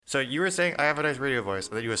So you were saying I have a nice radio voice,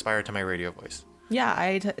 that you aspire to my radio voice. Yeah,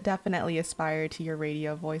 I definitely aspire to your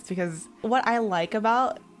radio voice, because what I like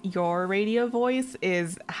about your radio voice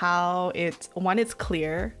is how it's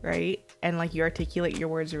clear, right? And like you articulate your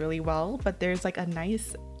words really well, but there's like a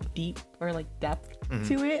nice deep or like depth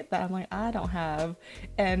to it that I'm like, I don't have.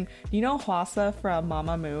 And you know Hwasa from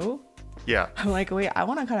Mamamoo? Yeah. I'm like, wait, I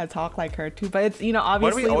want to kind of talk like her too, but it's, you know,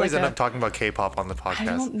 obviously. Why do we always like end up talking about K-pop on the podcast? I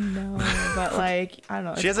don't know, but like, I don't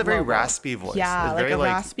know. She has a very raspy voice. Yeah, it's like very, a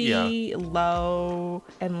raspy, low,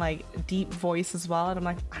 and like deep voice as well. And I'm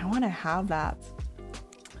like, I want to have that.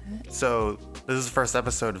 So this is the first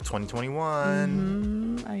episode of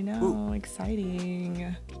 2021. I know. Ooh.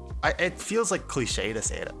 Exciting. It feels like cliche to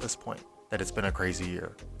say it at this point, that it's been a crazy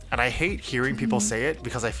year. And I hate hearing people say it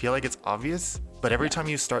because I feel like it's obvious. But every time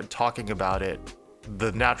you start talking about it,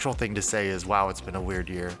 the natural thing to say is, wow, it's been a weird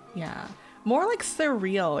year. Yeah. More like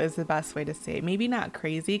surreal is the best way to say it. Maybe not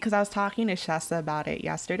crazy, because I was talking to Shessa about it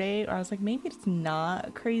yesterday. Or I was like, maybe it's not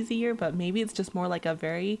a crazy year, but maybe it's just more like a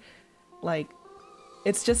very, like,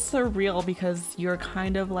 it's just surreal because you're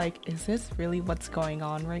kind of like, is this really what's going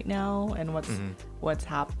on right now? And what's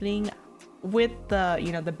happening? With the,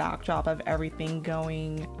 you know, the backdrop of everything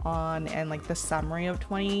going on and like the summary of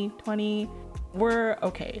 2020, we're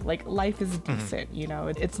okay. Like life is decent, you know.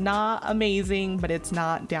 It's not amazing, but it's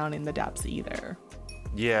not down in the depths either.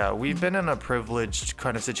 Yeah, we've been in a privileged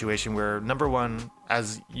kind of situation where, number one,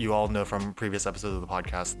 as you all know from previous episodes of the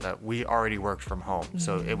podcast, that we already worked from home.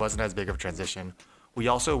 So it wasn't as big of a transition. We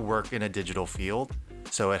also work in a digital field,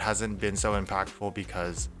 so it hasn't been so impactful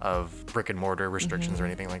because of brick and mortar restrictions or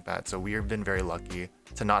anything like that. So we have been very lucky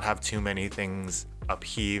to not have too many things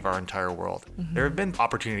upheave our entire world. There have been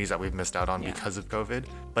opportunities that we've missed out on because of COVID,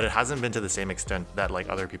 but it hasn't been to the same extent that like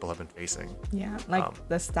other people have been facing. Yeah, like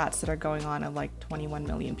the stats that are going on of like 21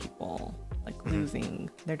 million people like losing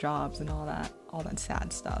their jobs and all that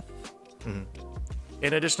sad stuff.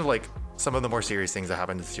 In addition to like some of the more serious things that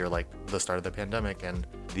happened this year, like the start of the pandemic and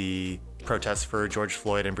the protests for George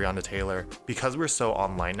Floyd and Breonna Taylor, because we're so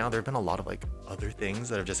online now, there have been a lot of like other things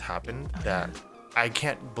that have just happened that I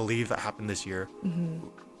can't believe that happened this year.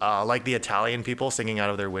 Like the Italian people singing out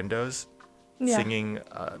of their windows, singing,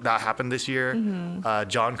 that happened this year.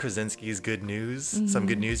 John Krasinski's Good News, Some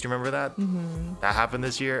Good News, do you remember that? That happened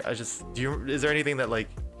this year. Is there anything that like,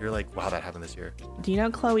 you're like, wow, that happened this year? Do you know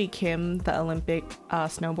Chloe Kim, the Olympic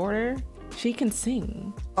snowboarder? She can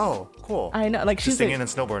sing. Oh, cool. I know, like she's singing and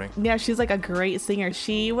snowboarding. Yeah, she's like a great singer.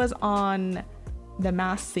 She was on The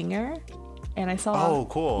Masked Singer, and I saw. Oh,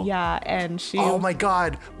 cool. Yeah, and she. Oh my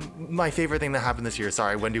God, my favorite thing that happened this year.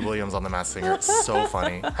 Sorry, Wendy Williams on The Masked Singer. It's so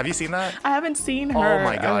funny. Have you seen that? I haven't seen her. Oh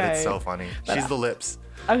my God, it's so funny. She's the lips.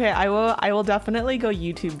 Okay, I will definitely go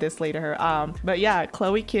YouTube this later. But yeah,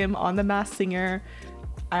 Chloe Kim on The Masked Singer.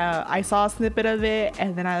 I saw a snippet of it,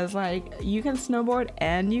 and then I was like, you can snowboard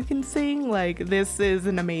and you can sing? Like, this is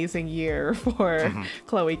an amazing year for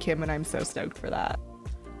Chloe Kim, and I'm so stoked for that.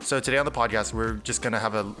 So today on the podcast, we're just going to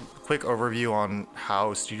have a quick overview on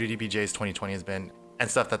how Studio DBJ's 2020 has been and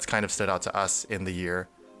stuff that's kind of stood out to us in the year.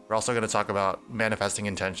 We're also going to talk about manifesting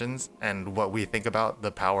intentions and what we think about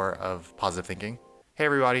the power of positive thinking. Hey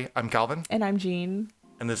everybody, I'm Calvin. And I'm Jean.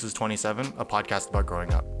 And this is 27, a podcast about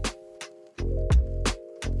growing up.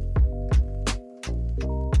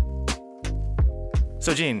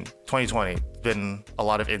 So Jean, 2020, been a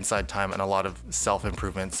lot of inside time and a lot of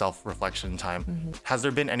self-improvement, self-reflection time. Has there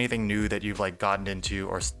been anything new that you've like gotten into,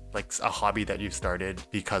 or like a hobby that you've started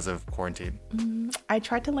because of quarantine? I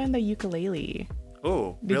tried to learn the ukulele.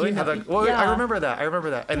 Oh, really? Yeah. I remember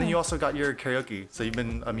that. And then you also got your karaoke. So you've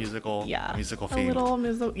been a musical fiend. A little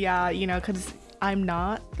musical, you know, because I'm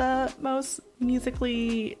not the most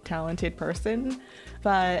musically talented person,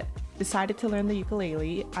 but decided to learn the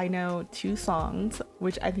ukulele. I know 2 songs,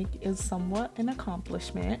 which I think is somewhat an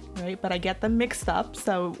accomplishment, right? But I get them mixed up,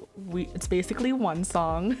 so it's basically one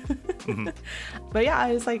song. But yeah,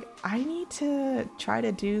 I was like, I need to try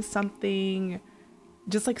to do something,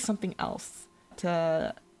 just like something else,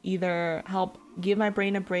 to either help give my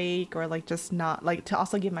brain a break, or like just not, like to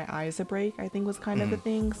also give my eyes a break, I think was kind of the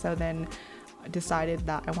thing. So then I decided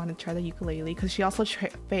that I wanted to try the ukulele, because she also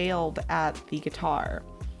failed at the guitar.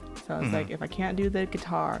 So I was like, if I can't do the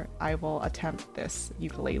guitar, I will attempt this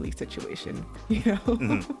ukulele situation, you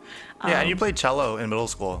know? Yeah, and you played cello in middle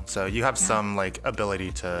school, so you have some like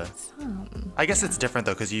ability to... I guess it's different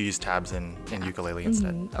though, because you use tabs in ukulele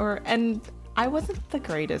instead. And I wasn't the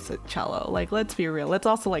greatest at cello. Like, let's be real. Let's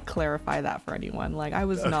also like clarify that for anyone. Like, I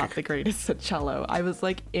was not the greatest at cello. I was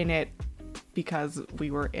like in it because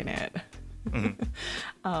we were in it.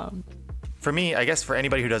 For me, I guess for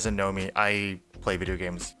anybody who doesn't know me, I play video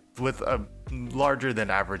games with a larger than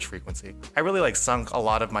average frequency. I really like sunk a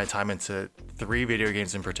lot of my time into 3 video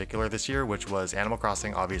games in particular this year, which was Animal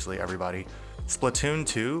Crossing, obviously everybody, Splatoon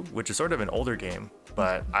 2, which is sort of an older game,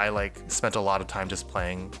 but I like spent a lot of time just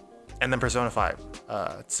playing, and then Persona 5.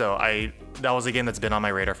 That was a game that's been on my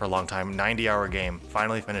radar for a long time. 90-hour game.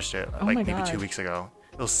 Finally finished it maybe 2 weeks ago.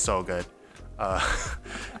 It was so good.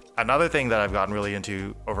 Another thing that I've gotten really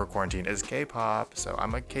into over quarantine is K-pop. So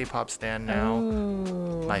I'm a K-pop stan now.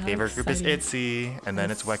 My favorite group is ITZY, and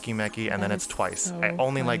then it's Weki Meki, and then it's Twice. So I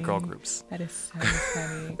only like girl funny. groups. That is so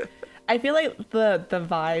funny. I feel like the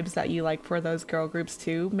vibes that you like for those girl groups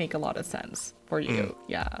too make a lot of sense for you.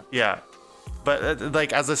 Yeah. Yeah. But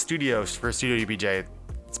like as a studio for Studio DBJ,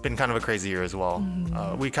 it's been kind of a crazy year as well.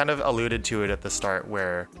 We kind of alluded to it at the start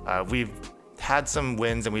where we've had some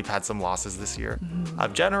wins and we've had some losses this year.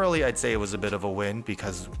 Generally, I'd say it was a bit of a win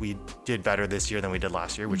because we did better this year than we did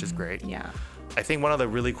last year, which is great. Yeah. I think one of the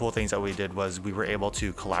really cool things that we did was we were able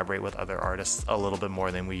to collaborate with other artists a little bit more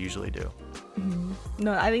than we usually do.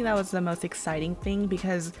 No, I think that was the most exciting thing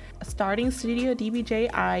because starting Studio DBJ,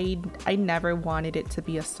 I never wanted it to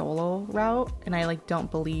be a solo route, and I like don't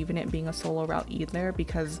believe in it being a solo route either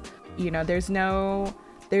because, you know, there's no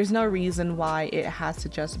reason why it has to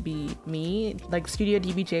just be me. Like Studio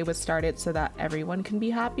DBJ was started so that everyone can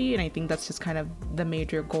be happy, and I think that's just kind of the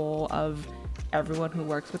major goal of everyone who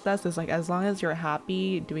works with us is like, as long as you're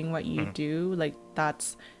happy doing what you do, like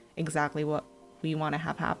that's exactly what we want to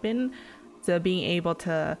have happen. So being able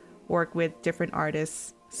to work with different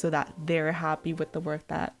artists so that they're happy with the work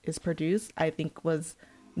that is produced, I think was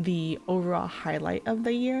the overall highlight of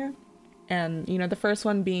the year. And, you know, the first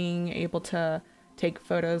one being able to take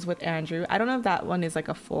photos with Andrew. I don't know if that one is like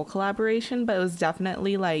a full collaboration, but it was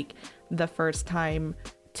definitely like the first time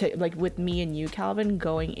to like with me and you, Calvin,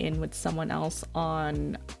 going in with someone else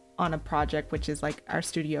on a project, which is like our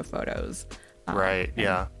studio photos. Right.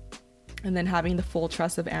 Yeah. And then having the full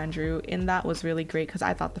trust of Andrew in that was really great because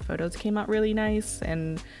I thought the photos came out really nice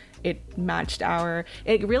and it matched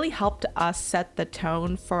it really helped us set the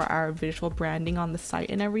tone for our visual branding on the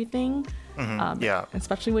site and everything. Yeah.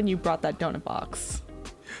 Especially when you brought that donut box.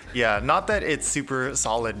 Yeah, not that it's super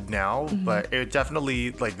solid now, but it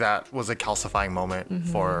definitely, like, that was a calcifying moment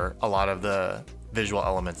for a lot of the visual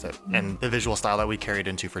elements and the visual style that we carried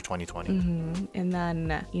into for 2020. And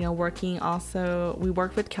then, you know, we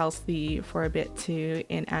worked with Kelsey for a bit too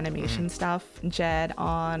in animation stuff. Jed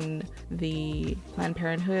on the Planned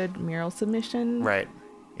Parenthood mural submission. Right.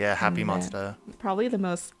 Yeah, Happy Monster. Probably the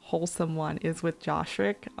most wholesome one is with Josh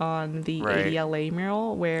Rick on the ADLA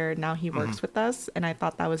mural, where now he works with us. And I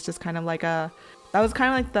thought that was just kind of like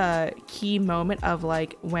the key moment of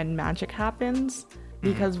like when magic happens,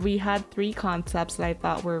 because we had 3 concepts that I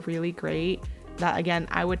thought were really great that, again,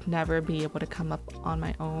 I would never be able to come up on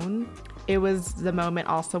my own. It was the moment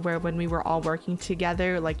also where when we were all working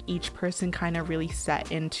together, like each person kind of really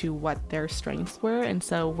set into what their strengths were. And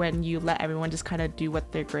so when you let everyone just kind of do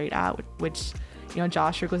what they're great at, which, you know,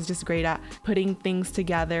 Josh was just great at putting things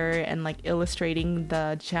together and like illustrating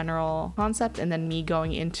the general concept, and then me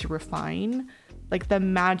going in to refine. Like the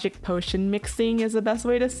magic potion mixing is the best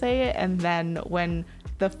way to say it. And then when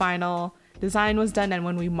the final design was done and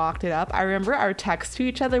when we mocked it up, I remember our text to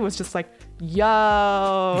each other was just like,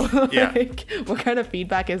 yo, like, what kind of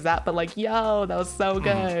feedback is that? But like, yo, that was so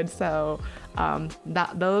good. So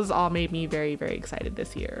those all made me very, very excited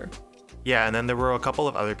this year. Yeah, and then there were a couple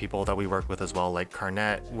of other people that we worked with as well, like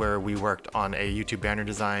Carnett, where we worked on a YouTube banner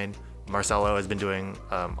design. Marcelo has been doing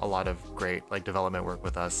a lot of great like development work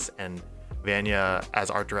with us, and Vanya as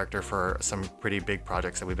art director for some pretty big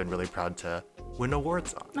projects that we've been really proud to win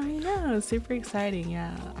awards on. I know, super exciting.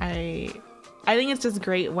 Yeah, I think it's just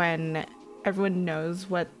great when everyone knows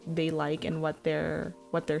what they like and what their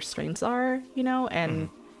strengths are, you know, and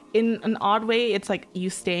in an odd way, it's like you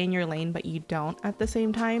stay in your lane, but you don't at the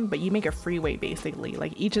same time, but you make a freeway basically.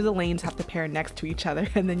 Like each of the lanes have to pair next to each other,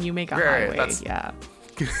 and then you make a highway. Yeah.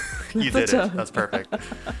 You did it. That's perfect.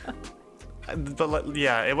 But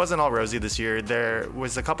yeah, it wasn't all rosy this year. There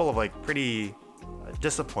was a couple of like pretty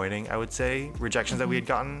disappointing, I would say, rejections that we had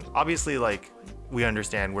gotten. Obviously, like, we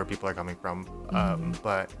understand where people are coming from,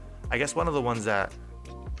 but I guess one of the ones that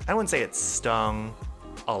I wouldn't say it stung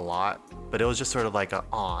a lot, but it was just sort of like that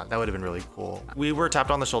would have been really cool. We were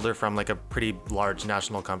tapped on the shoulder from like a pretty large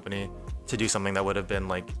national company to do something that would have been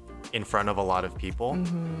like in front of a lot of people.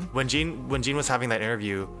 When Jean was having that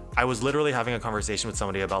interview, I was literally having a conversation with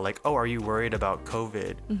somebody about like, oh, are you worried about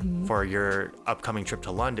COVID for your upcoming trip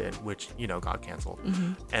to London, which, you know, got canceled.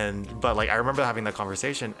 But like I remember having that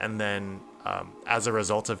conversation, and then as a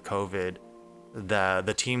result of COVID,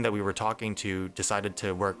 the team that we were talking to decided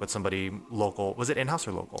to work with somebody local. Was it in-house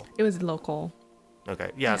or local? It was local.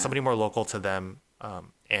 Okay. Yeah, somebody more local to them.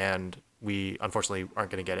 And we unfortunately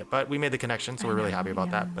aren't going to get it, but we made the connection, so we're really happy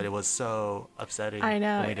about that. But it was so upsetting. I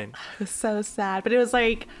know. when we didn't. It was so sad, but it was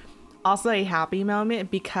like also a happy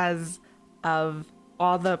moment because of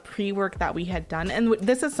all the pre-work that we had done. And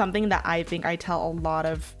this is something that I think I tell a lot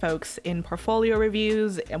of folks in portfolio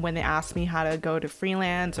reviews, and when they ask me how to go to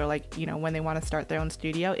freelance, or like, you know, when they want to start their own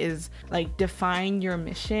studio, is like define your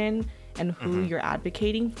mission and who you're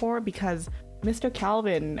advocating for, because Mr.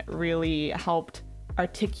 Calvin really helped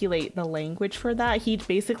articulate the language for that. He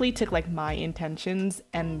basically took like my intentions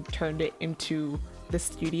and turned it into the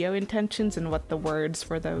studio intentions and what the words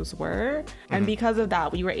for those were. And because of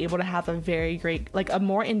that, we were able to have a very great, like a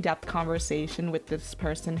more in-depth conversation with this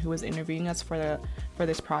person who was interviewing us for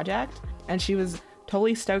this project. And she was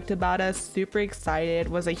totally stoked about us, super excited,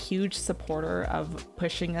 was a huge supporter of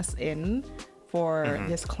pushing us in for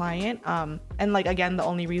this client. And like, again, the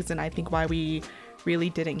only reason I think why we really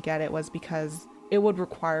didn't get it was because it would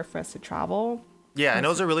require for us to travel. Yeah, and it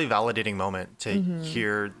was a really validating moment to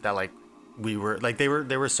hear that, like, we were like, they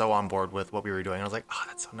were so on board with what we were doing. I was like, oh,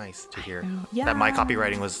 that's so nice to hear that my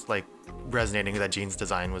copywriting was like resonating, that Jean's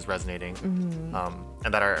design was resonating,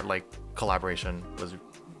 and that our like collaboration was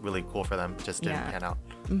really cool for them. Just didn't pan out.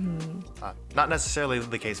 Not necessarily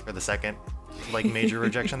the case for the second like major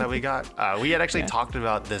rejection that we got. We had actually talked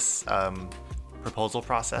about this proposal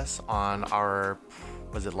process on our,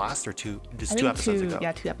 was it last or two episodes ago?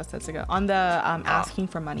 Yeah, 2 episodes ago on the asking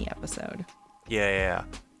for money episode. Yeah.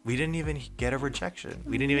 We didn't even get a rejection.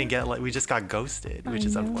 We didn't even get, like, we just got ghosted, which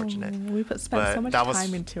is unfortunate. We spent so much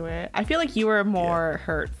time into it. I feel like you were more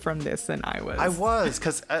hurt from this than I was. I was,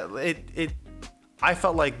 because I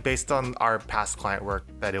felt like, based on our past client work,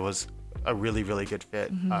 that it was a really, really good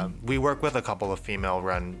fit. We work with a couple of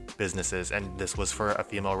female-run businesses, and this was for a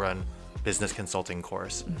female-run business consulting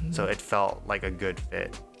course. So it felt like a good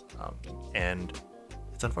fit. And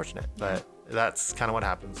it's unfortunate, but that's kind of what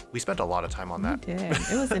happens. We spent a lot of time on that. We did. It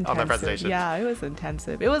was intensive. On that presentation. Yeah, it was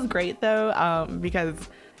intensive. It was great though, because,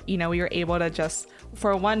 you know, we were able to just,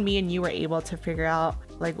 for one, me and you were able to figure out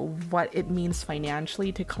like what it means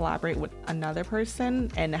financially to collaborate with another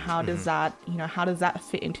person, and how does that, you know, how does that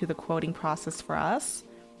fit into the quoting process for us,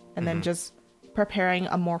 and then just preparing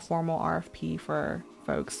a more formal RFP for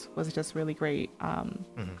folks was just really great.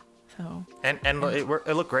 So and it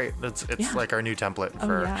looked great. It's like our new template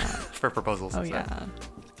for proposals.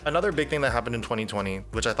 Another big thing that happened in 2020,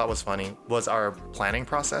 which I thought was funny, was our planning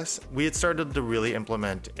process. We had started to really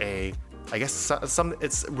implement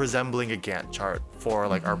it's resembling a Gantt chart for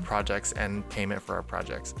like our projects and payment for our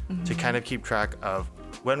projects, to kind of keep track of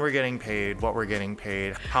when we're getting paid, what we're getting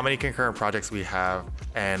paid, how many concurrent projects we have,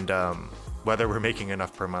 and whether we're making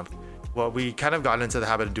enough per month. What we kind of got into the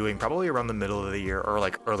habit of doing probably around the middle of the year, or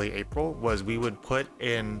like early April, was we would put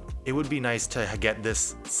in, it would be nice to get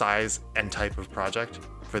this size and type of project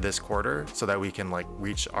for this quarter so that we can like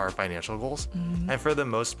reach our financial goals. And for the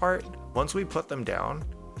most part, once we put them down,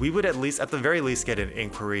 we would at the very least get an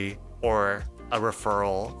inquiry or a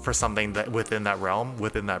referral for something that within that realm,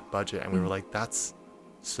 within that budget. And we were like, that's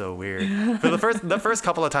so weird. For the first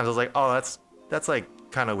couple of times, I was like, oh, that's like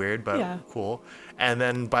kind of weird, but cool. And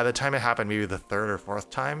then by the time it happened, maybe the third or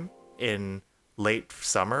fourth time in late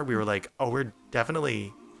summer, we were like, oh, we're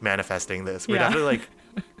definitely manifesting this. We're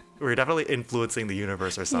definitely influencing the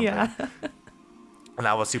universe or something. And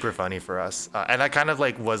that was super funny for us. And that kind of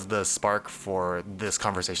like was the spark for this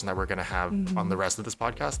conversation that we're going to have on the rest of this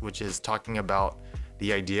podcast, which is talking about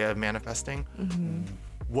the idea of manifesting,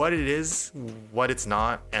 what it is, what it's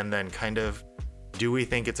not, and then kind of, do we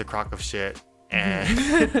think it's a crock of shit?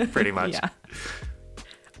 And pretty much.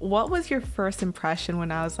 What was your first impression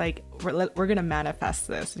when I was like, we're gonna manifest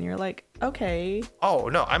this, and you're like, okay? Oh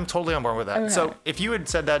no, I'm totally on board with that. Okay. So if you had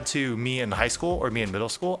said that to me in high school or me in middle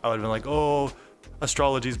school, I would have been like, oh,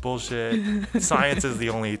 astrology's bullshit. Science is the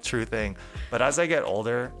only true thing. But as I get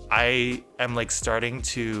older, I am like starting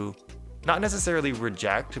to not necessarily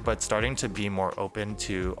reject, but starting to be more open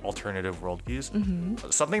to alternative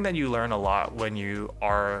worldviews. Something that you learn a lot when you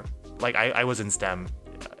are like, I was in STEM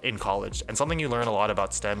in college, and something you learn a lot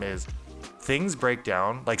about STEM is things break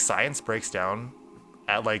down, like science breaks down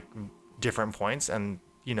at like different points, and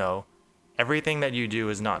you know, everything that you do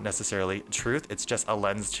is not necessarily truth, it's just a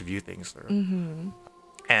lens to view things through.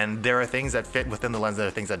 And there are things that fit within the lens, there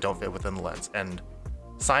are things that don't fit within the lens, and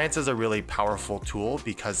science is a really powerful tool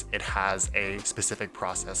because it has a specific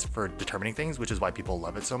process for determining things, which is why people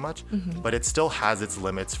love it so much. But it still has its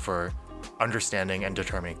limits for understanding and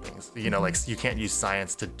determining things. You know, like you can't use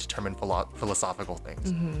science to determine philosophical things.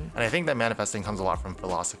 And I think that manifesting comes a lot from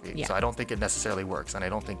philosophy. Yeah. So I don't think it necessarily works. And I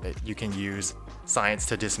don't think that you can use science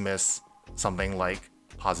to dismiss something like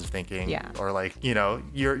positive thinking. Yeah. Or like, you know,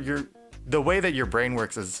 the way that your brain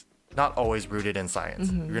works is not always rooted in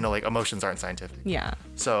science. You know, like emotions aren't scientific. Yeah.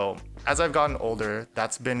 So as I've gotten older,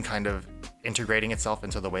 that's been kind of integrating itself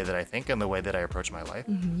into the way that I think and the way that I approach my life.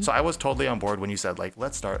 So I was totally on board when you said, like,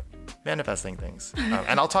 let's start manifesting things.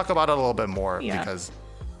 And I'll talk about it a little bit more because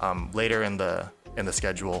later in the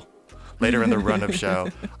schedule, later in the run of show,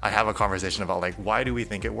 I have a conversation about like, why do we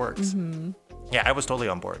think it works? Yeah, I was totally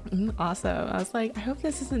on board. Also, I was like, I hope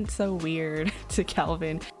this isn't so weird to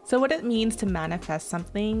Calvin. So what it means to manifest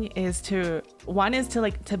something is to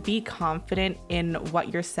be confident in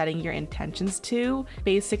what you're setting your intentions to.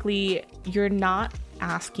 Basically, you're not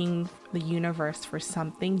asking the universe for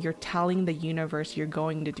something, you're telling the universe you're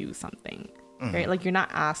going to do something. Right? Like you're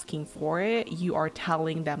not asking for it, you are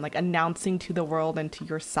telling them, like announcing to the world and to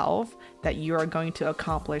yourself that you are going to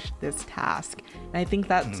accomplish this task. And I think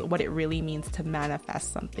that's what it really means to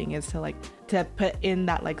manifest something, is to put in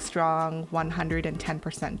that like strong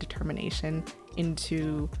 110% determination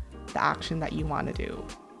into the action that you want to do.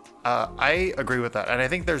 I agree with that. And I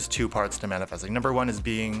think there's two parts to manifesting. Number one is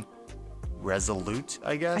being resolute,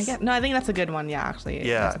 I guess. No, I think that's a good one. Yeah, actually.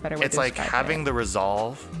 Yeah. That's a better way It's to like describe having it. the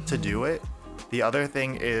resolve to do it. The other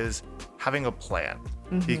thing is having a plan,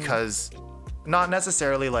 because not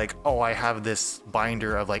necessarily like, oh, I have this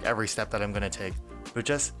binder of like every step that I'm going to take, but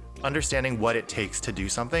just understanding what it takes to do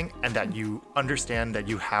something and that you understand that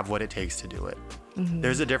you have what it takes to do it.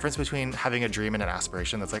 There's a difference between having a dream and an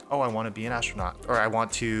aspiration that's like, oh, I want to be an astronaut, or I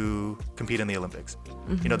want to compete in the Olympics.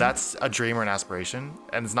 You know, that's a dream or an aspiration,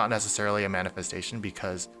 and it's not necessarily a manifestation,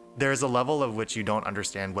 because there's a level of which you don't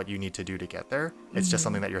understand what you need to do to get there. It's just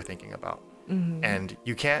something that you're thinking about. And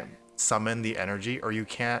you can't summon the energy, or you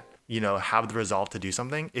can't, you know, have the resolve to do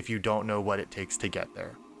something if you don't know what it takes to get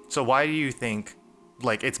there. So why do you think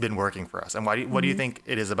like it's been working for us? And what do you think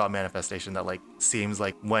it is about manifestation that like seems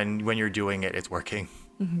like when you're doing it, it's working?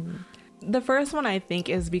 The first one I think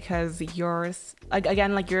is because you're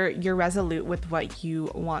resolute with what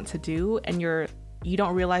you want to do, and you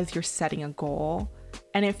don't realize you're setting a goal.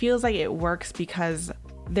 And it feels like it works because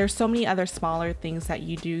there's so many other smaller things that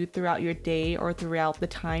you do throughout your day or throughout the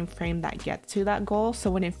time frame that gets to that goal. So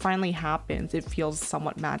when it finally happens, it feels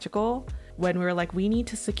somewhat magical. When we're like, we need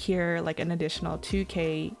to secure like an additional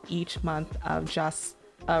 $2,000 each month of just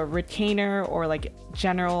a retainer or like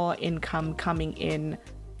general income coming in.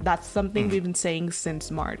 That's something we've been saying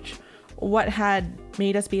since March. What had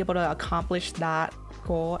made us be able to accomplish that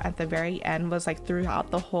goal at the very end was like throughout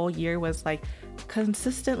the whole year was like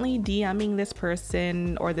consistently DMing this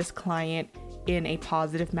person or this client in a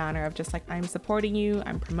positive manner of just like, I'm supporting you,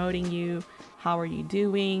 I'm promoting you, how are you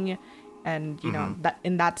doing? And you know,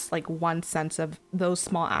 that's like one sense of those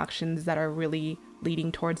small actions that are really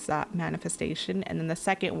leading towards that manifestation. And then the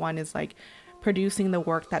second one is like producing the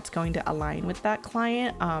work that's going to align with that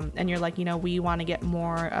client. And you're like, you know, we want to get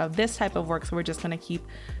more of this type of work, so we're just going to keep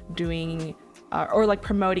doing or like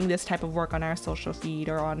promoting this type of work on our social feed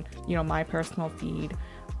or on, you know, my personal feed,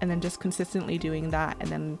 and then just consistently doing that, and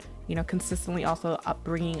then, you know, consistently also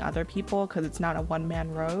upbringing other people, because it's not a one-man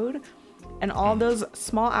road. And all those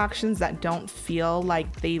small actions that don't feel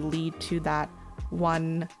like they lead to that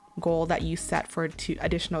one goal that you set for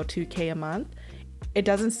additional $2,000 a month, it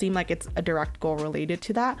doesn't seem like it's a direct goal related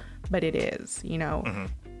to that, but it is, you know.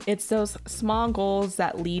 It's those small goals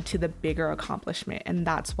that lead to the bigger accomplishment, and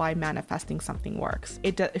that's why manifesting something works.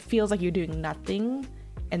 It feels like you're doing nothing,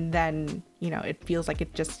 and then, you know, it feels like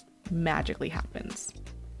it just magically happens.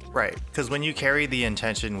 Right, because when you carry the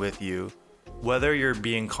intention with you, whether you're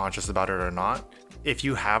being conscious about it or not, if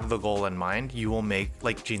you have the goal in mind, you will make,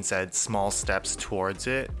 like Jean said, small steps towards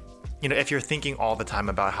it. You know, if you're thinking all the time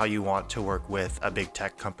about how you want to work with a big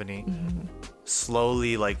tech company,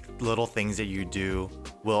 slowly, like little things that you do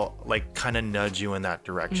will like kind of nudge you in that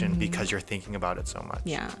direction because you're thinking about it so much.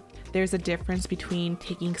 Yeah. There's a difference between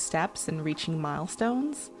taking steps and reaching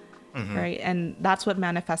milestones, right? And that's what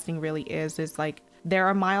manifesting really is like there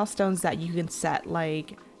are milestones that you can set,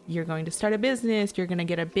 like you're going to start a business, you're going to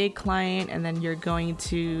get a big client, and then you're going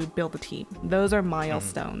to build a team. Those are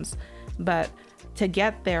milestones. But to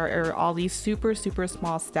get there are all these super, super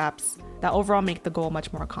small steps that overall make the goal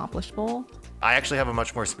much more accomplishable. I actually have a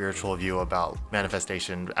much more spiritual view about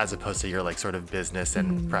manifestation as opposed to your like sort of business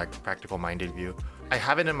and practical minded view. I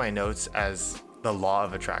have it in my notes as the law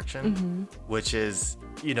of attraction, which is,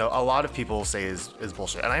 you know, a lot of people say is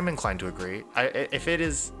bullshit, and I'm inclined to agree. If it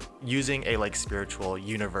is using a like spiritual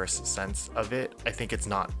universe sense of it, I think it's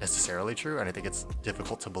not necessarily true, and I think it's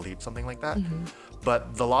difficult to believe something like that.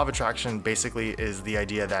 But the law of attraction basically is the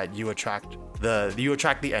idea that you attract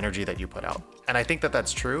the energy that you put out, and I think that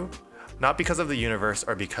that's true. Not because of the universe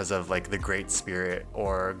or because of like the great spirit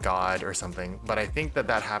or God or something, but I think that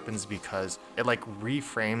that happens because it like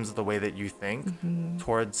reframes the way that you think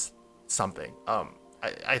towards something.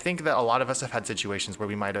 I think that a lot of us have had situations where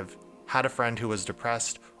we might have had a friend who was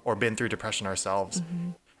depressed or been through depression ourselves.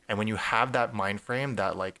 And when you have that mind frame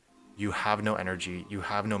that like you have no energy, you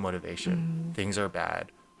have no motivation, things are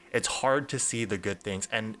bad, it's hard to see the good things,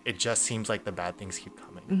 and it just seems like the bad things keep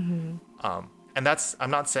coming. And that's,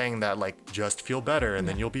 I'm not saying that like just feel better and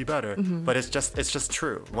then you'll be better, but it's just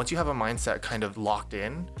true. Once you have a mindset kind of locked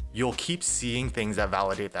in, you'll keep seeing things that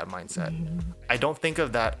validate that mindset. I don't think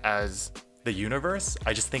of that as the universe.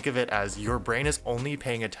 I just think of it as your brain is only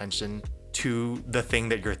paying attention to the thing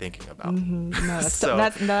that you're thinking about. No,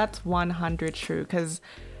 that's 100 true, because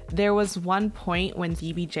there was one point when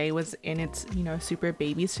DBJ was in its, you know, super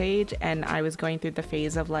baby stage, and I was going through the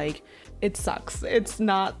phase of like, it sucks, it's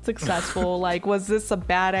not successful, like, was this a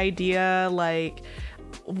bad idea, like,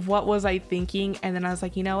 what was I thinking? And then I was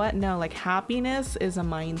like, you know what, no, like, happiness is a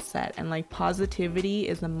mindset, and like positivity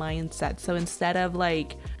is a mindset. So instead of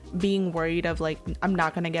like being worried of like, I'm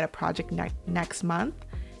not gonna get a project next month,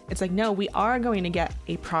 it's like, no, we are going to get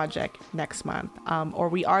a project next month, or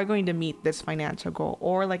we are going to meet this financial goal,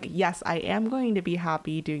 or like, yes, I am going to be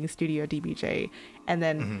happy doing Studio DBJ. And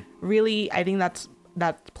then really, I think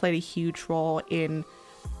that played a huge role in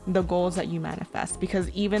the goals that you manifest, because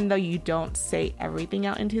even though you don't say everything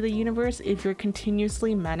out into the universe, if you're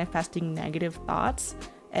continuously manifesting negative thoughts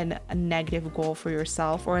and a negative goal for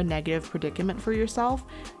yourself or a negative predicament for yourself,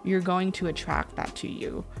 you're going to attract that to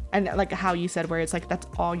you. And like how you said, where it's like, that's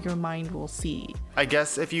all your mind will see. I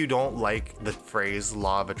guess if you don't like the phrase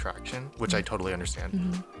law of attraction, which I totally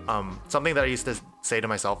understand, something that I used to say to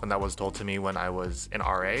myself, and that was told to me when I was in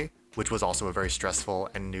RA, which was also a very stressful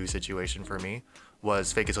and new situation for me,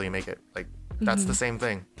 was fake it till you make it. Like, that's the same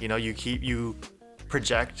thing. You know, you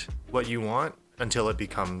project what you want until it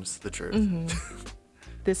becomes the truth.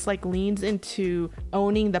 This like leans into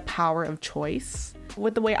owning the power of choice.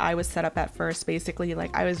 With the way I was set up at first, basically,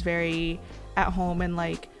 like, I was very at home and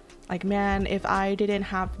like, man, if I didn't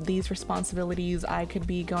have these responsibilities, I could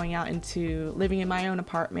be going out into living in my own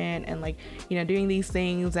apartment and like, you know, doing these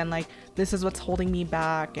things, and like, this is what's holding me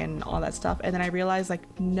back and all that stuff. And then I realized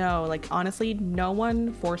like, no, like, honestly, no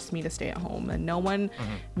one forced me to stay at home, and no one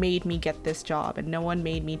made me get this job, and no one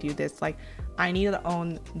made me do this. Like, I need to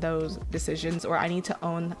own those decisions, or I need to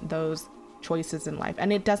own those choices in life.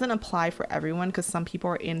 And it doesn't apply for everyone, because some people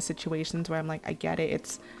are in situations where I'm like, I get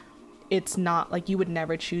it, it's not like you would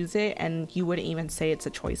never choose it, and you wouldn't even say it's a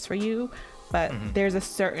choice for you. But there's a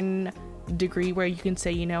certain degree where you can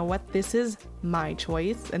say, you know what, this is my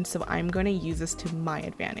choice, and so I'm going to use this to my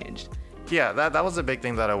advantage. Yeah, that was a big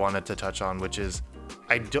thing that I wanted to touch on, which is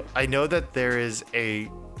I know that there is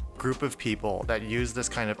a group of people that use this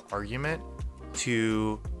kind of argument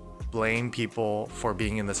to blame people for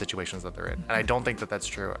being in the situations that they're in. And I don't think that that's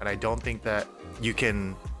true. And I don't think that you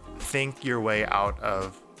can think your way out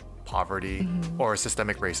of poverty or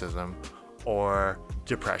systemic racism or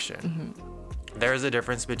depression. There is a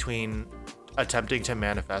difference between attempting to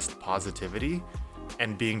manifest positivity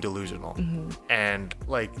and being delusional. And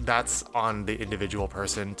like, that's on the individual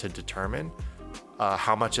person to determine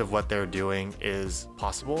how much of what they're doing is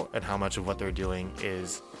possible and how much of what they're doing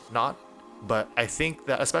is not. But I think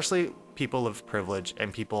that especially people of privilege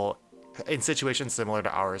and people in situations similar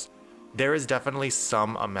to ours, there is definitely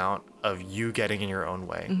some amount of you getting in your own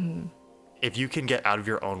way. If you can get out of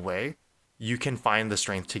your own way, you can find the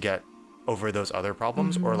strength to get over those other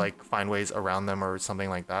problems or like find ways around them or something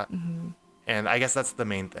like that. And I guess that's the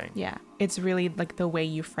main thing. Yeah, it's really like the way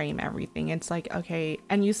you frame everything. It's like, okay,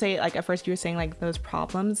 and you say like, at first you were saying like those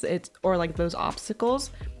problems, or like those obstacles,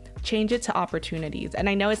 change it to opportunities. And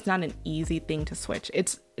I know it's not an easy thing to switch.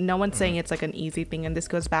 It's no one's saying it's like an easy thing. And this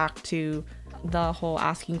goes back to the whole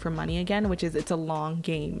asking for money again, which is, it's a long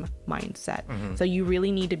game mindset. So you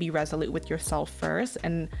really need to be resolute with yourself first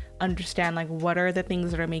and understand like, what are the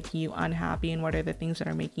things that are making you unhappy and what are the things that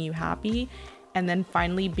are making you happy. And then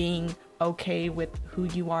finally being okay with who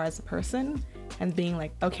you are as a person and being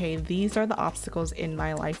like, okay, these are the obstacles in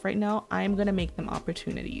my life right now. I'm going to make them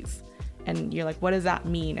opportunities. And you're like, what does that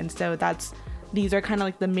mean? And so that's these are kind of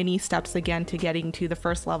like the mini steps again to getting to the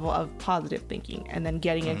first level of positive thinking, and then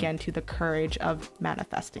getting again to the courage of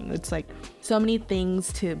manifesting. It's like so many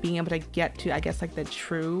things to being able to get to, I guess, like the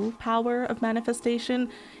true power of manifestation,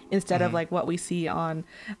 instead of like what we see on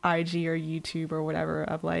IG or YouTube or whatever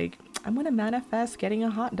of like, I'm gonna manifest getting a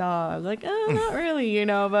hot dog. Like, not really, you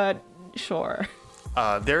know, but sure.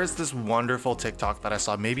 There's this wonderful TikTok that I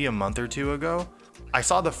saw maybe a month or two ago. I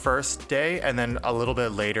saw the first day, and then a little bit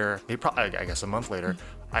later, I guess a month later,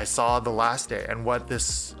 I saw the last day. And what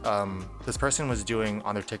this person was doing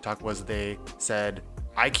on their TikTok was they said,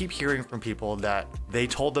 I keep hearing from people that they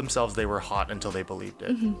told themselves they were hot until they believed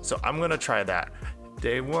it. So I'm going to try that.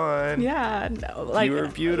 Day one. Yeah, no, like you were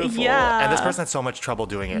beautiful. Yeah. And this person had so much trouble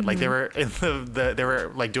doing it. Like they were in they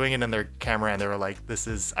were like doing it in their camera, and they were like,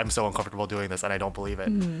 I'm so uncomfortable doing this, and I don't believe it.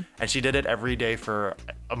 And she did it every day for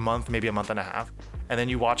a month, maybe a month and a half. And then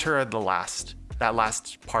you watch her at that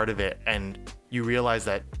last part of it, and you realize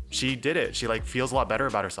that she did it. She like feels a lot better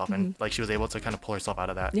about herself, and like she was able to kind of pull herself out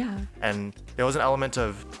of that. Yeah. And there was an element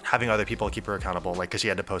of having other people keep her accountable, like because she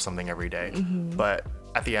had to post something every day. But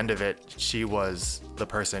at the end of it, she was the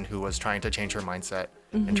person who was trying to change her mindset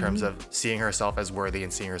in terms of seeing herself as worthy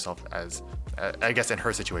and seeing herself as, I guess in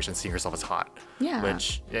her situation, seeing herself as hot. Yeah.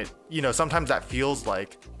 Which, sometimes that feels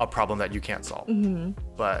like a problem that you can't solve.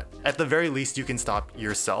 But at the very least, you can stop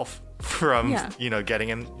yourself from, getting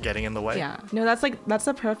in the way. Yeah. No, that's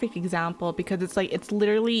a perfect example, because it's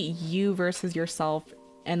literally you versus yourself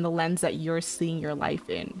and the lens that you're seeing your life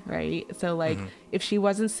in, right? So like if she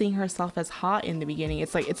wasn't seeing herself as hot in the beginning,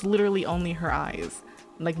 it's like it's literally only her eyes,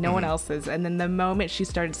 like no one else's. And then the moment she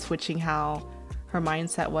started switching how her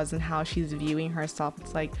mindset was and how she's viewing herself,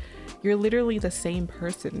 it's like you're literally the same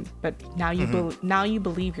person, but now you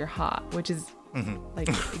believe you're hot, which is like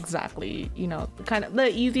exactly, kind of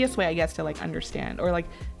the easiest way, I guess, to like understand or like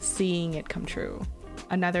seeing it come true.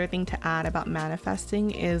 Another thing to add about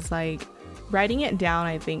manifesting is like writing it down,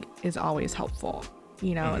 I think, is always helpful.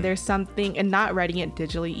 There's something, and not writing it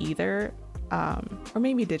digitally either, or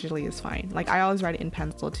maybe digitally is fine. Like I always write it in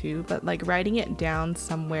pencil too, but like writing it down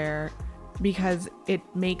somewhere, because it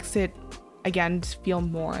makes it, again, feel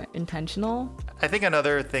more intentional. I think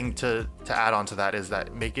another thing to add on to that is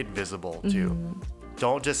that make it visible too.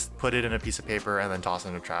 Don't just put it in a piece of paper and then toss it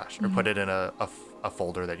in the trash, or put it in a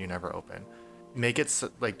folder that you never open. Make it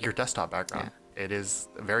like your desktop background. Yeah. It is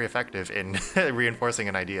very effective in reinforcing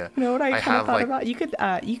an idea. You know what I kind of thought about?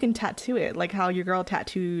 You can tattoo it, like how your girl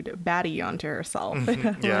tattooed Batty onto herself.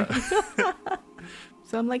 Yeah.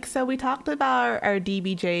 So I'm like, so we talked about our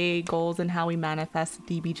DBJ goals and how we manifest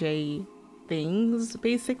DBJ things,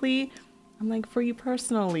 basically. I'm like, for you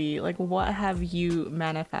personally, like what have you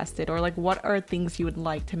manifested, or like what are things you would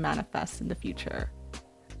like to manifest in the future?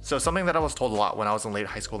 So something that I was told a lot when I was in late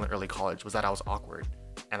high school and early college was that I was awkward.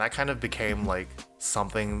 And that kind of became like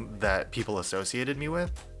something that people associated me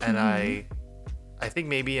with. And I think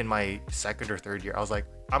maybe in my second or third year, I was like,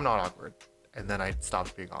 I'm not awkward. And then I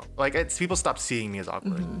stopped being awkward. Like people stopped seeing me as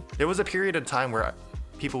awkward. There was a period of time where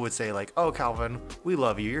people would say like, oh, Calvin, we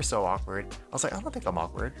love you. You're so awkward. I was like, I don't think I'm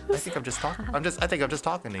awkward. I think I'm just talking. I think I'm just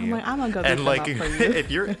talking to you. I'm gonna go and like,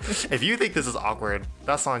 if you think this is awkward,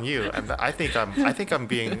 that's on you. And I think I'm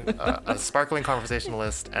being a sparkling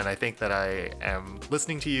conversationalist, and I think that I am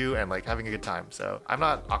listening to you and like having a good time. So I'm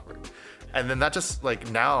not awkward. And then that just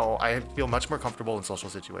like now I feel much more comfortable in social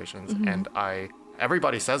situations, and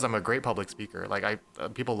everybody says I'm a great public speaker. Like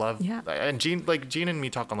people love, and Jean and me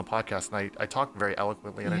talk on the podcast, and I talk very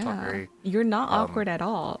eloquently, and I talk very. You're not awkward at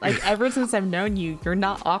all. Like ever since I've known you, you're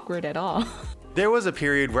not awkward at all. There was a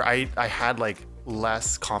period where I had like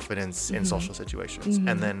less confidence in social situations,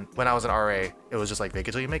 and then when I was an RA, it was just like fake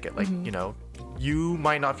it till you make it. Like you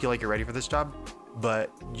might not feel like you're ready for this job,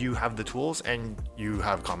 but you have the tools and you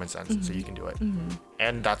have common sense, so you can do it.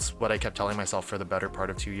 And that's what I kept telling myself for the better part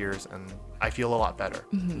of 2 years, and I feel a lot better.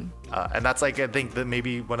 And that's like, I think that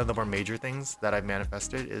maybe one of the more major things that I've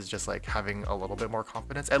manifested is just like having a little bit more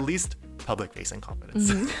confidence, at least public facing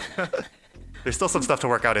confidence. There's still some stuff to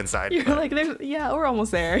work out inside. You're like, we're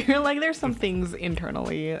almost there. You're like, there's some things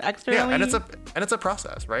internally, externally. Yeah, and it's a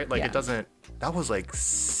process, right? Like it doesn't, that was like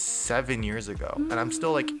 7 years ago, and I'm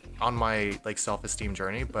still like on my like self-esteem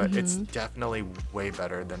journey, but it's definitely way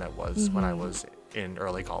better than it was when I was in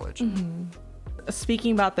early college.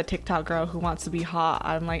 Speaking about the TikTok girl who wants to be hot,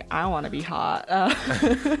 I'm like, I want to be hot.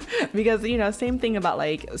 Because, same thing about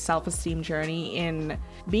like self-esteem journey. In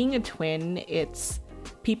being a twin, it's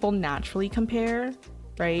people naturally compare,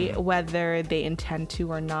 right? Whether they intend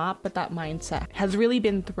to or not, but that mindset has really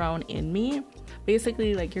been thrown in me.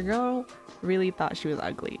 Basically, like, your girl really thought she was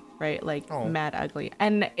ugly, right? Like Oh. mad ugly.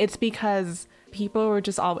 And it's because people were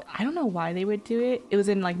just all, I don't know why they would do it. It was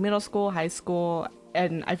in like middle school, high school.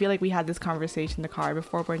 And I feel like we had this conversation in the car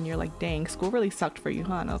before when you're like, dang, school really sucked for you,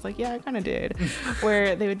 huh? And I was like, yeah, I kind of did.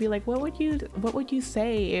 Where they would be like, what would you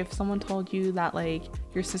say if someone told you that like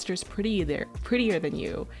your sister's prettier than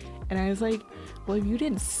you? And I was like, well, if you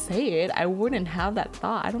didn't say it, I wouldn't have that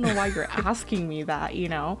thought. I don't know why you're asking me that, you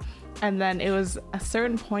know? And then it was a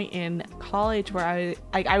certain point in college where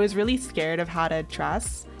I was really scared of how to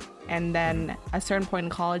dress. And then a certain point in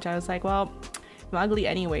college, I was like, well, I'm ugly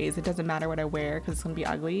anyways. It doesn't matter what I wear because it's going to be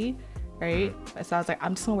ugly, right? So I was like,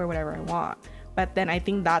 I'm just going to wear whatever I want. But then I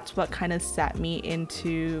think that's what kind of set me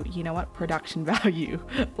into, you know what, production value.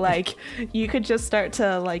 Like, you could just start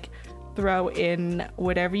to like throw in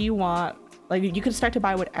whatever you want. Like, you could start to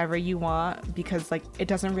buy whatever you want because like it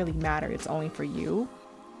doesn't really matter. It's only for you.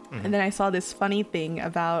 And then I saw this funny thing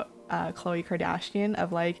about Khloe Kardashian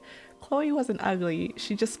of like, Khloe wasn't ugly.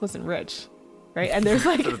 She just wasn't rich. Right. And there's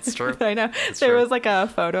like, That's true. I know That's there true. was like a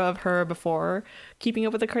photo of her before Keeping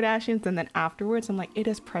Up with the Kardashians. And then afterwards, I'm like, it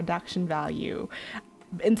is production value.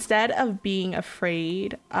 Instead of being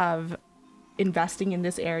afraid of investing in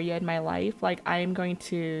this area in my life, like I am going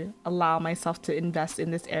to allow myself to invest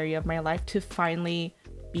in this area of my life to finally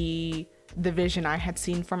be the vision I had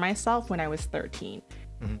seen for myself when I was 13.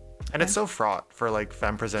 And it's so fraught for like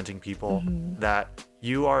femme presenting people that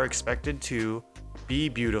you are expected to be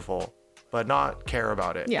beautiful but not care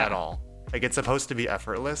about it Yeah. at all. Like it's supposed to be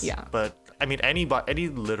effortless. Yeah. But I mean,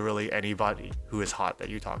 literally anybody who is hot that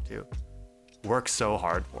you talk to works so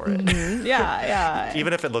hard for it. Yeah.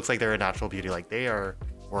 Even if it looks like they're a natural beauty, like they are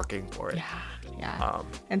working for it. Yeah.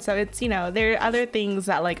 And so it's, you know, there are other things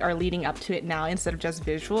that like are leading up to it now instead of just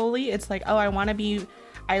visually. It's like, oh, I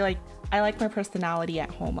like my personality at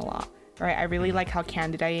home a lot. Right. I really like how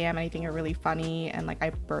candid I am. And I think I'm really funny. And like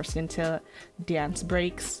I burst into dance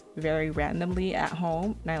breaks very randomly at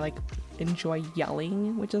home. And I like enjoy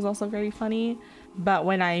yelling, which is also very funny. But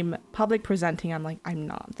when I'm public presenting, I'm like, I'm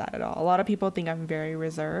not that at all. A lot of people think I'm very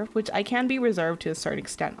reserved, which I can be reserved to a certain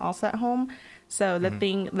extent also at home. So the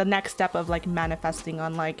next step of like manifesting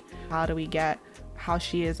on like, how do we get how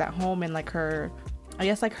she is at home and like her, I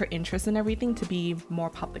guess like her interest in everything to be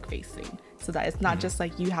more public facing. So that it's not just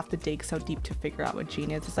like you have to dig so deep to figure out what Jean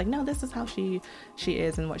is. It's like, no, this is how she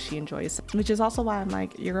is and what she enjoys. Which is also why I'm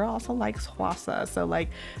like, your girl also likes Hwasa. So like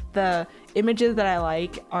the images that I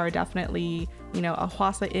like are definitely, you know, a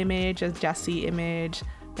Hwasa image, a Jessie image,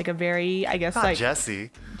 like a very, I guess Not like Jessie.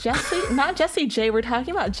 not Jessie J. We're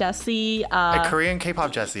talking about Jessie. A Korean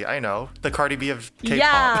K-pop Jessie. I know. The Cardi B of K-pop.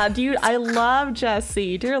 Yeah, dude, I love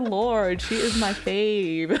Jessie. Dear Lord, she is my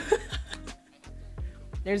fave.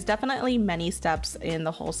 There's definitely many steps in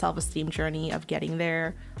the whole self-esteem journey of getting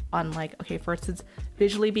there on like, okay, first it's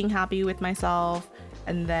visually being happy with myself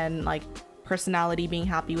and then like personality being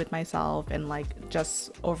happy with myself and like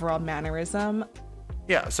just overall mannerism.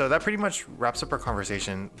 Yeah, so that pretty much wraps up our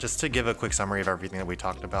conversation. Just to give a quick summary of everything that we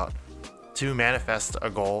talked about. To manifest a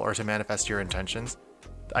goal or to manifest your intentions,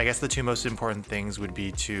 I guess the two most important things would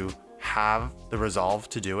be to have the resolve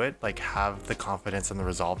to do it, like have the confidence and the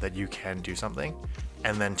resolve that you can do something,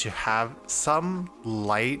 and then to have some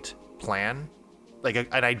light plan, like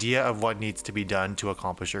an idea of what needs to be done to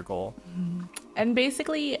accomplish your goal. And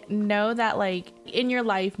basically know that like in your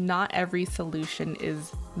life, not every solution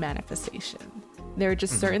is manifestation. There are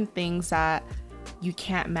just certain things that you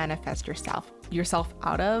can't manifest yourself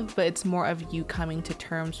out of, but it's more of you coming to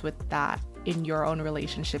terms with that in your own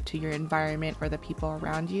relationship to your environment or the people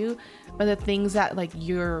around you. But the things that like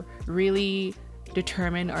you're really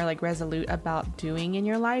determined or like resolute about doing in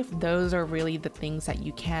your life, those are really the things that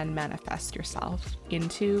you can manifest yourself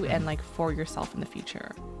into and like for yourself in the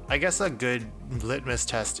future. I guess a good litmus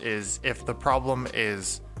test is if the problem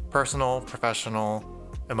is personal,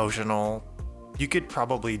 professional, emotional, you could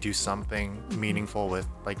probably do something meaningful with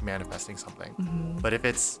like manifesting something. But if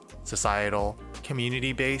it's societal,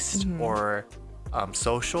 community-based, or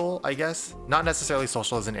social, I guess, not necessarily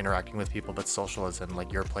social as in interacting with people, but social as in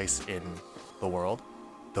like your place in the world,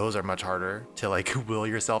 those are much harder to like will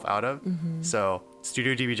yourself out of. So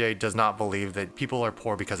Studio DBJ does not believe that people are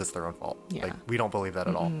poor because it's their own fault. Yeah. Like we don't believe that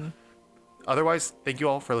at all. Otherwise, thank you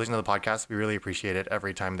all for listening to the podcast. We really appreciate it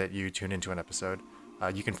every time that you tune into an episode.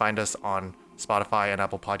 You can find us on Spotify and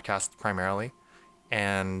Apple Podcasts primarily.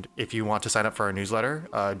 And if you want to sign up for our newsletter,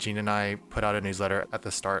 Jean and I put out a newsletter at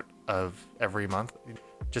the start of every month,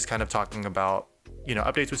 just kind of talking about, you know,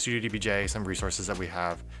 updates with Studio DBJ, some resources that we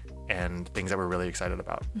have, and things that we're really excited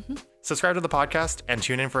about. Subscribe to the podcast and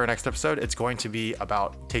tune in for our next episode. It's going to be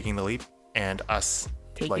about taking the leap and us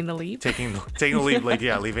taking the leap. taking the leap, like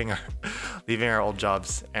yeah, leaving our old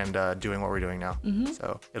jobs and doing what we're doing now.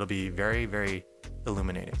 So it'll be very, very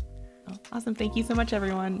illuminating. Oh, awesome. Thank you so much,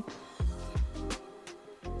 everyone.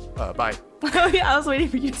 Bye. Oh yeah, I was waiting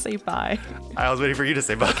for you to say bye. I was waiting for you to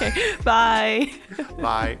say bye. Okay, bye.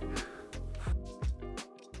 Bye.